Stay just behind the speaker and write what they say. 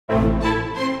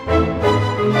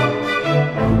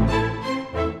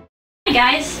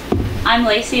I'm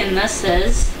Lacey and this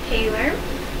is Taylor.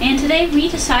 And today we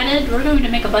decided we're going to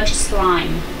make a bunch of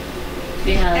slime.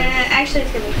 Actually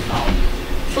it's going to be foam.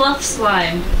 Fluff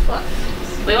slime.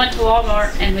 Fluff. We went to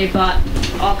Walmart and we bought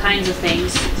all kinds of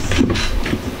things.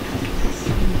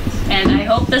 And I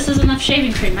hope this is enough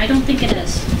shaving cream. I don't think it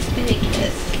is. I think it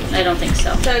is. I don't think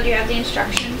so. So do you have the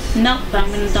instructions? Nope, but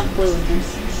I'm going to dump glue in here.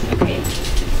 Okay.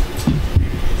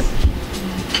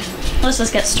 Let's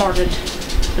just get started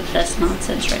with this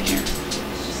nonsense right here.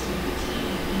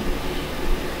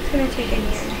 It's going to take a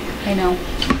year and a half. I know.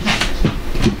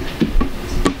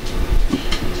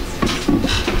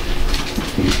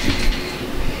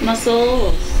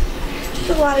 Muscles. It's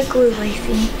a lot of glue,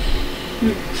 Lacey.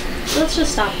 Let's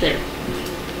just stop there.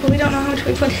 Well, we don't know how much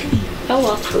we put in. Oh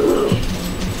well.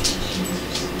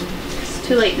 It's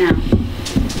too late now.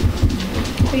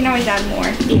 We can always add more.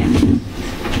 Yeah.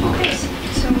 Okay.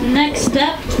 So Next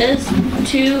step is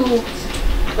to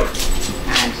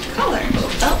add color.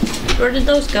 oh, where did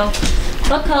those go?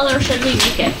 What color should we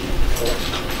make it?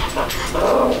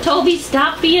 Toby,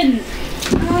 stop being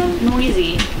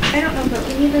noisy. I don't know, but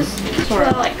we need this. Sort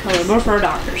of like color. We're for a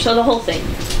doctor, so the whole thing.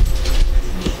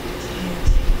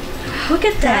 Look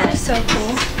at That that. is so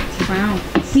cool. Wow.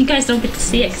 You guys don't get to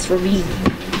see it because we're mean.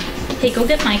 Hey, go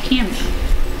get my camera.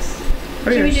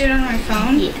 Should we do it on our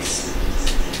phone? Yes.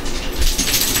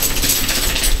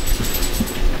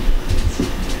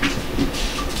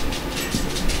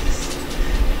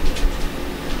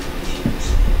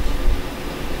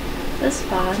 That's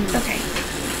fun. Okay.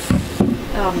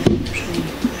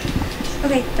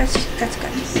 Okay, that's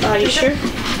good. Are you sure?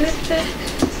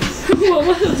 What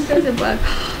was There's a bug.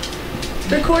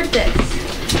 Record this.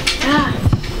 Ah,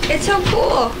 It's so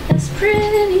cool. that's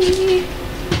pretty.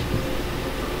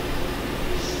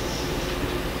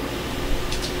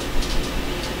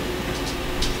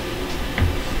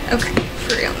 Okay,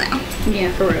 for real now.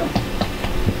 Yeah, for real.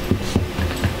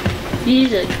 You need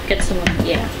to get someone.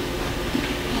 Yeah.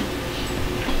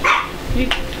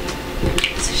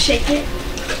 So shake it.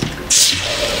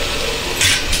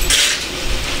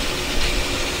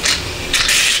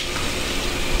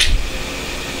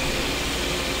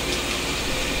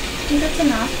 I think that's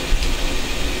enough.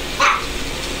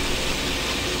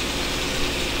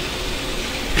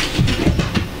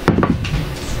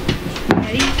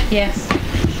 Ready? Yeah.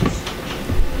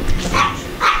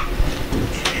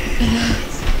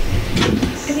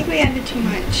 I think we added too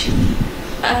much.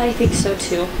 I think so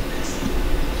too.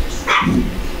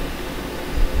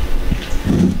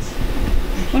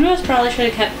 One of us probably should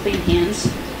have kept clean hands.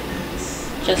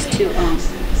 Just to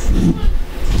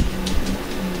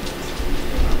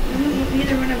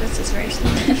Neither one of us is very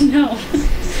smart. no.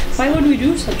 Why would we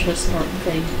do such a smart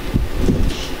thing?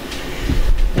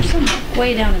 There's some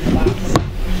way down in the bottom.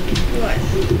 What?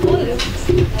 Glue.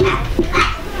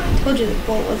 Told you the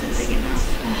bowl wasn't big enough.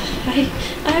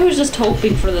 I was just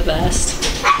hoping for the best.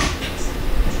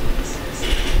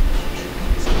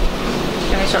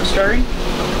 Can we start stirring?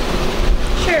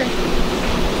 Sure.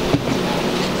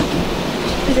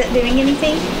 Is it doing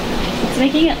anything? It's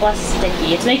making it less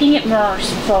sticky. It's making it more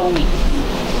foamy.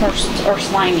 Or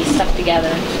slimy stuck together.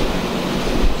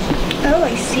 Oh,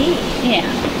 I see. Yeah.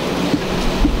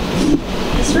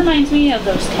 This reminds me of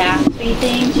those taffy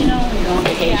things, you know, when you go on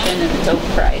vacation and it's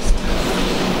overpriced.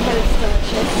 But it's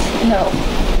delicious. No.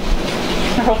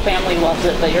 Our whole family loves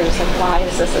it, but you're just like, why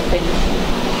is this a thing?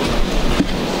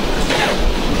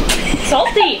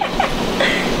 Salty!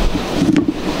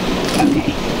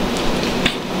 Okay.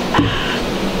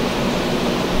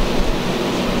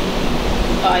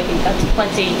 Oh, I think that's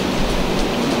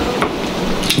plenty.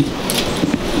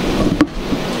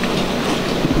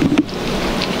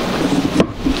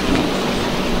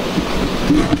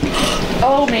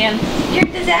 Oh man. You're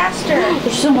a disaster.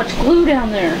 There's so much glue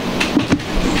down there.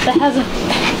 That hasn't...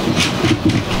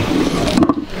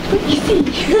 What do you think?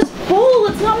 This bowl,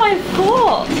 it's not my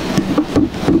fault.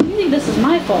 You think this is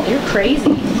my fault. You're crazy.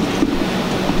 I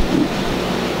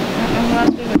don't know who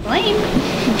else we would blame.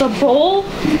 The bowl?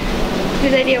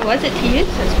 Whose idea was it to use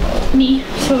this bowl? Me.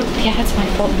 So, yeah, it's my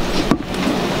fault.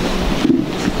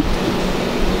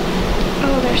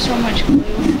 Oh, there's so much glue.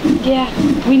 Yeah,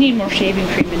 we need more shaving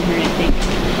cream in here, I think.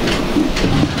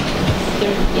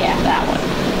 Yeah, that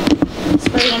one.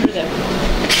 Spray it under there.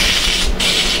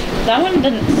 That one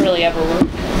didn't really ever work.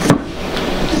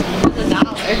 It's $1.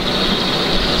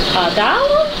 $1?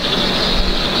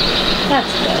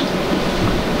 That's good.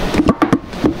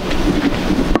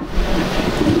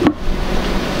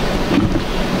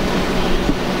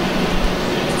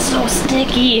 It's so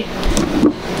sticky.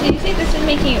 Do you think this is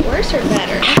making it worse or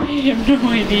better? I have no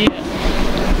idea.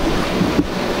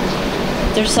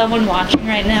 There's someone watching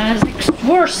right now and it's like,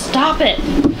 worse, stop it.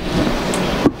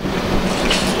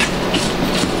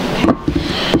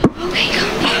 Okay,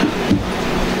 calm down.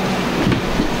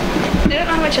 I don't know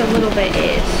how much a little bit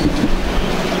is.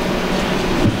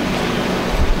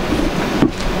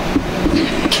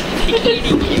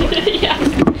 Yeah.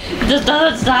 It just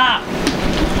doesn't stop.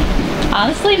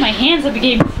 Honestly, my hands have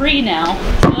become free now.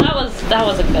 So that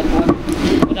was a good one.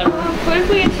 Whatever. What if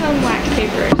we get some wax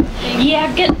paper or something?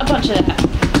 Yeah, get a bunch of that.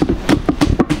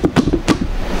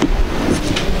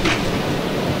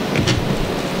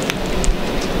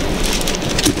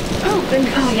 Oh,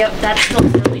 goodness. Oh, yep, that's still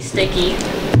really sticky.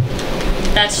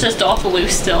 That's just all glue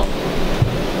still.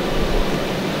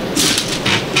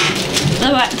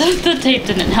 The tape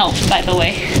didn't help, by the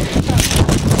way.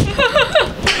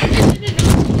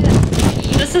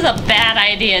 This is a bad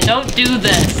idea. Don't do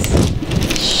this.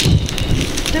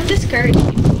 Don't discourage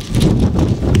people.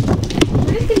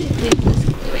 We're just gonna leave this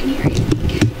glue in here, I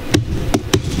think.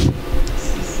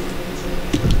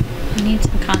 We need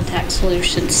some contact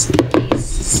solutions.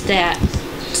 Stat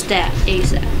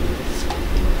ASAP.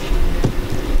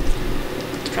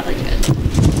 It's probably good.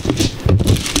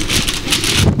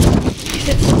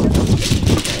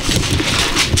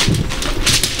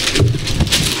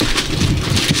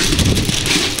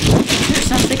 There's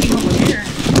some sticking over here.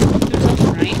 There's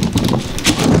something, right?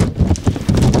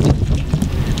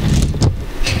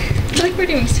 I feel like we're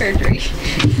doing surgery.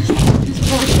 This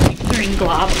poor green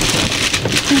glob.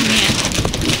 Oh man.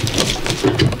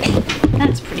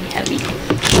 That's pretty heavy.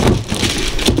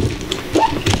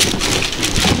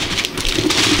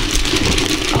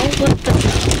 I'll lift this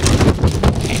up.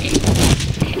 Okay.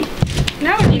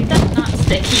 Now I think that's not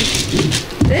sticky.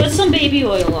 this Put some baby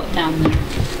oil up down there.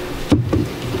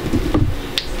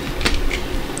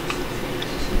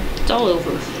 It's all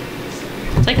over.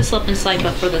 It's like a slip and slide,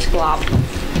 but for this glob.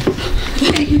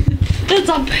 It's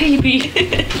a baby.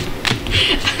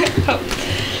 oh.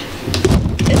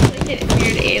 It's like a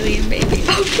weird alien baby.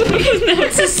 No,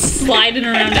 it's just sliding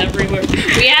around everywhere.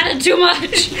 We added too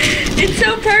much. It's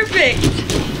so perfect.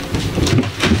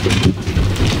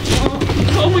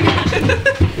 Oh my god.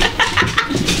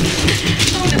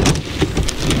 Oh no.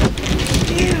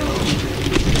 Ew.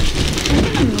 I'm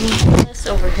gonna move this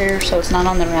over here so it's not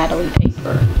on the rattly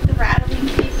paper. The rattling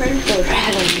paper. The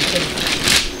rattly paper.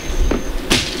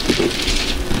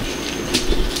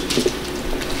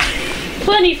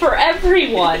 Plenty for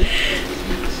everyone.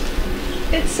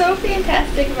 It's so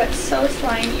fantastic, but so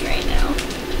slimy right now.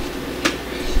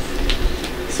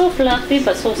 So fluffy,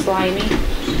 but so slimy.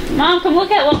 Mom, come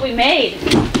look at what we made.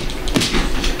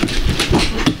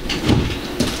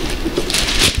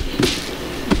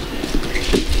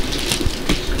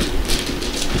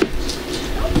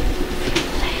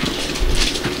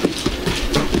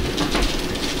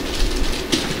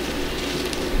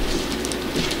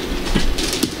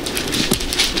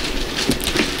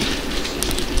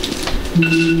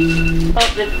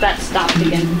 Oh, that stopped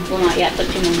again. Well, not yet, but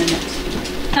 2 more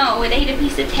minutes. No, it ate a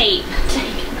piece of tape.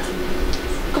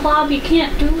 Glob, you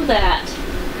can't do that.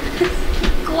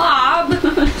 Glob.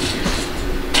 Glob.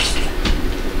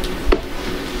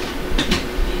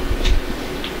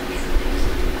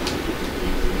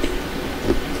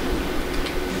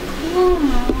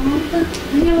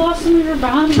 You lost some of your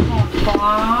bounty points,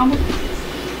 Glob.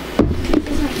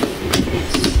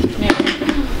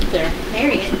 There.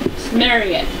 Marry it.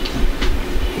 Marry it.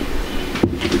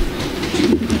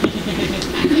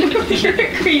 You're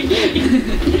creepy. I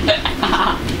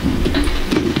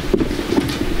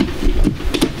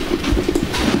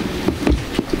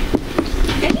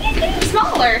think it's getting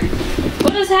smaller.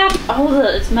 What has happened? Oh,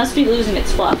 it must be losing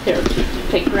its fluff. Here,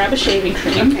 okay, grab a shaving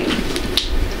cream. Okay.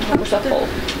 Oh, where's that hole?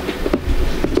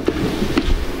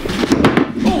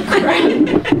 Oh crap!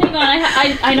 Hang on,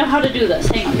 I know how to do this.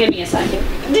 Hang on, give me a second.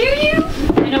 Do you?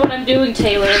 I know what I'm doing,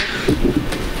 Taylor.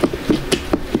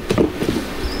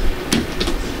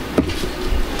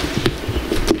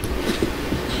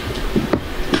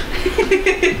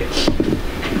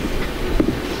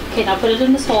 Okay, now put it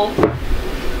in this hole.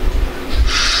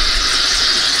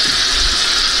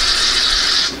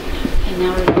 Okay,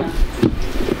 now we're gonna...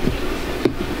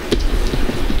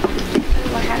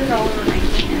 Oh, I had it all over my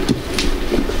hand.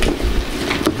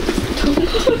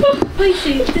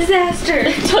 Lacey, disaster.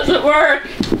 It doesn't work.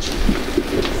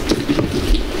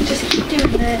 Just keep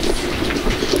doing this.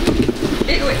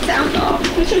 Ew, it sounds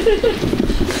awful.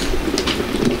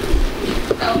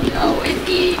 Oh no, it's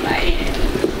eating my hand.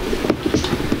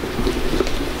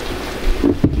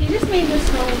 You just made this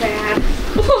so bad.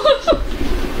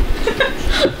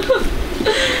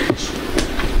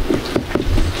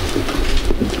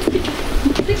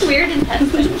 I think weird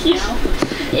intestines now.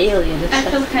 Alien. I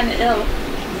feel kind of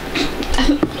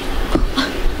ill.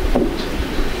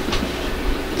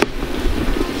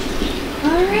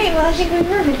 Alright, well I think we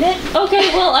ruined it. Okay,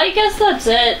 well I guess that's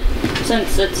it.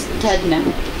 Since it's dead now.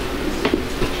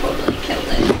 Totally killed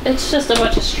it. It's just a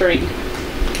bunch of string.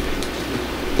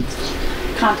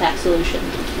 Contact solution.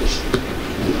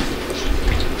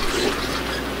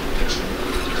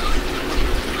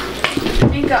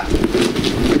 There you go.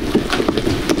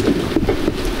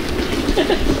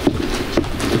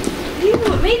 Ew,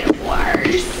 it made it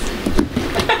worse.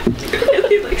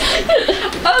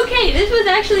 Okay, this was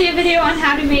actually a video on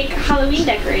how to make Halloween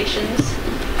decorations.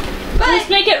 But Just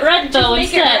make it red though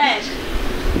make instead. it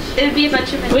red. It would be a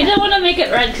bunch of We don't want to make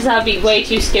it red because that would be way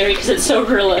too scary because it's so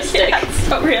realistic. Yeah, it's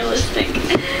so realistic.